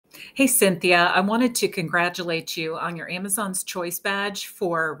Hey, Cynthia, I wanted to congratulate you on your Amazon's Choice badge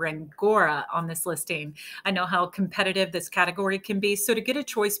for Rengora on this listing. I know how competitive this category can be, so to get a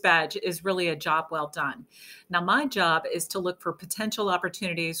Choice badge is really a job well done. Now, my job is to look for potential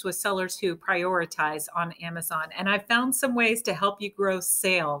opportunities with sellers who prioritize on Amazon, and I found some ways to help you grow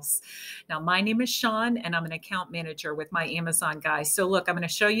sales. Now, my name is Sean, and I'm an account manager with my Amazon guys. So, look, I'm going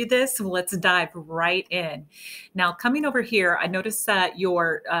to show you this. Let's dive right in. Now, coming over here, I noticed that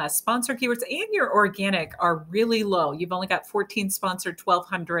your sponsored keywords and your organic are really low. You've only got 14 sponsored,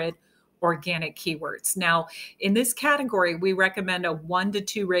 1,200 organic keywords. Now, in this category, we recommend a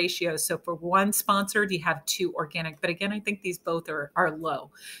 1-to-2 ratio. So for one sponsored, you have 2 organic. But again, I think these both are low.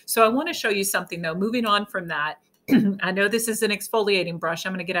 So I want to show you something, though. Moving on from that, I know this is an exfoliating brush.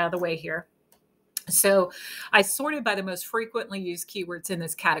 I'm going to get out of the way here. So I sorted by the most frequently used keywords in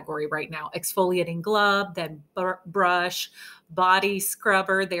this category right now. Exfoliating glove, then brush, body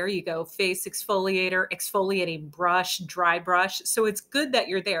scrubber. There you go. Face exfoliator, exfoliating brush, dry brush. So it's good that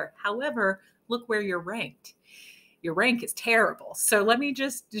you're there. However, look where you're ranked. Your rank is terrible. So let me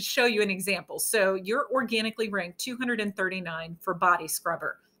just show you an example. So you're organically ranked 239 for body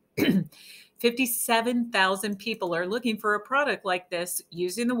scrubber. 57,000 people are looking for a product like this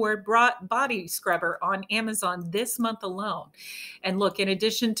using the word body scrubber on Amazon this month alone. And look, in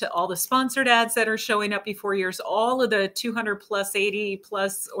addition to all the sponsored ads that are showing up before yours, all of the 200 plus 80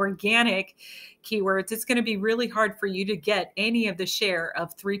 plus organic keywords, it's going to be really hard for you to get any of the share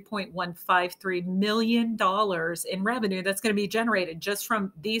of $3.153 million in revenue that's going to be generated just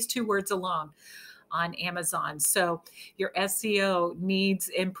from these 2 words alone on Amazon. So your SEO needs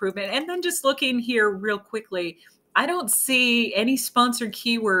improvement. And then just looking here real quickly, I don't see any sponsored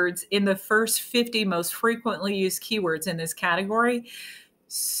keywords in the first 50 most frequently used keywords in this category.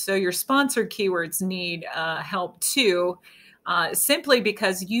 So your sponsored keywords need help too, simply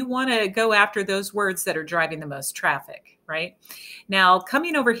because you want to go after those words that are driving the most traffic, right? Now,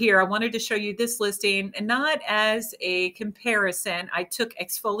 coming over here, I wanted to show you this listing, and not as a comparison. I took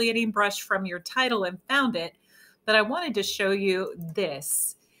exfoliating brush from your title and found it, but I wanted to show you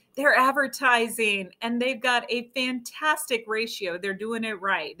this. They're advertising, and they've got a fantastic ratio. They're doing it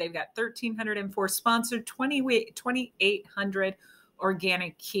right. They've got 1,304 sponsored, 2,800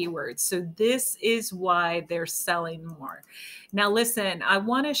 organic keywords. So this is why they're selling more. Now, listen, I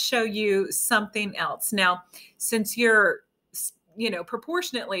want to show you something else. Now, since you're,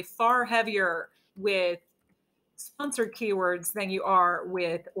 proportionately far heavier with sponsored keywords than you are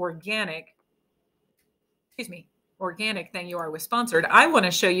with organic than you are with sponsored, I want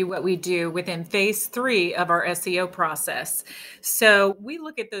to show you what we do within phase 3 of our SEO process. So we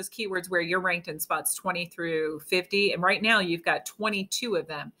look at those keywords where you're ranked in spots 20 through 50, and right now you've got 22 of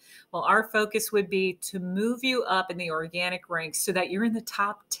them. Well, our focus would be to move you up in the organic ranks so that you're in the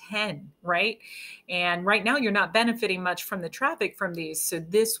top 10, right? And right now you're not benefiting much from the traffic from these. So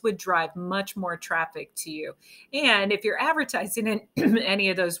this would drive much more traffic to you. And if you're advertising in any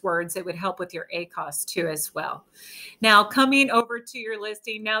of those words, it would help with your ACoS too as well. Now, coming over to your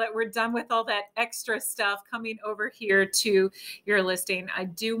listing, now that we're done with all that extra stuff, coming over here to your listing, I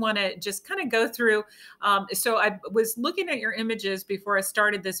do want to just kind of go through. So I was looking at your images before I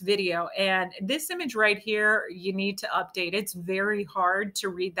started this video, and this image right here, you need to update. It's very hard to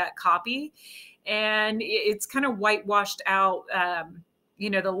read that copy, and it's kind of whitewashed out.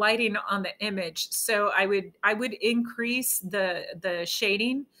 The lighting on the image. So I would increase the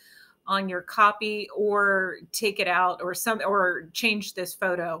shading on your copy, or take it out, or change this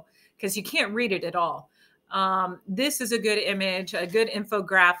photo, because you can't read it at all. This is a good image, a good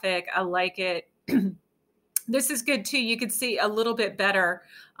infographic. I like it. This is good too. You can see a little bit better,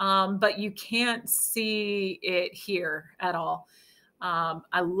 but you can't see it here at all.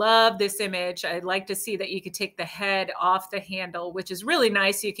 I love this image. I'd like to see that you could take the head off the handle, which is really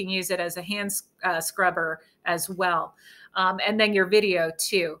nice. You can use it as a hand scrubber as well. And then your video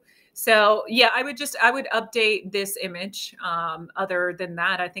too. So yeah, I would update this image. Other than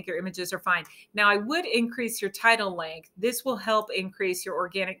that, I think your images are fine. Now I would increase your title length. This will help increase your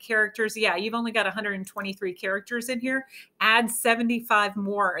organic characters. Yeah, you've only got 123 characters in here. Add 75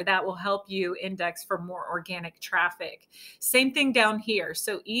 more. That will help you index for more organic traffic. Same thing down here.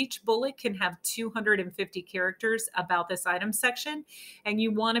 So each bullet can have 250 characters about this item section, and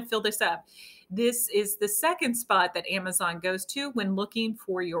you want to fill this up. This is the second spot that Amazon goes to when looking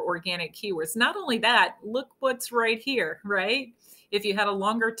for your organic keywords. Not only that, look what's right here, right? If you had a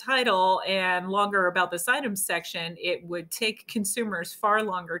longer title and longer about this item section, it would take consumers far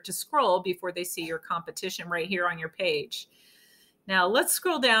longer to scroll before they see your competition right here on your page. Now let's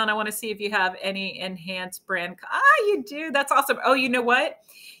scroll down. I want to see if you have any enhanced brand. You do. That's awesome. Oh, you know what?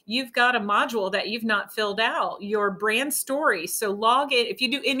 You've got a module that you've not filled out, your brand story. So log in. If you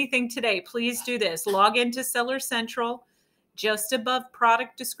do anything today, please do this. Log into Seller Central. Just above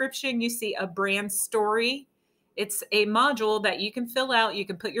product description, you see a brand story. It's a module that you can fill out. You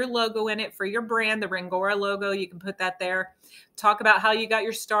can put your logo in it for your brand, the Rengöra logo. You can put that there. Talk about how you got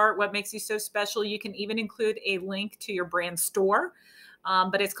your start, what makes you so special. You can even include a link to your brand store,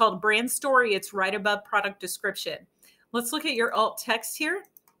 but it's called Brand Story. It's right above product description. Let's look at your alt text here.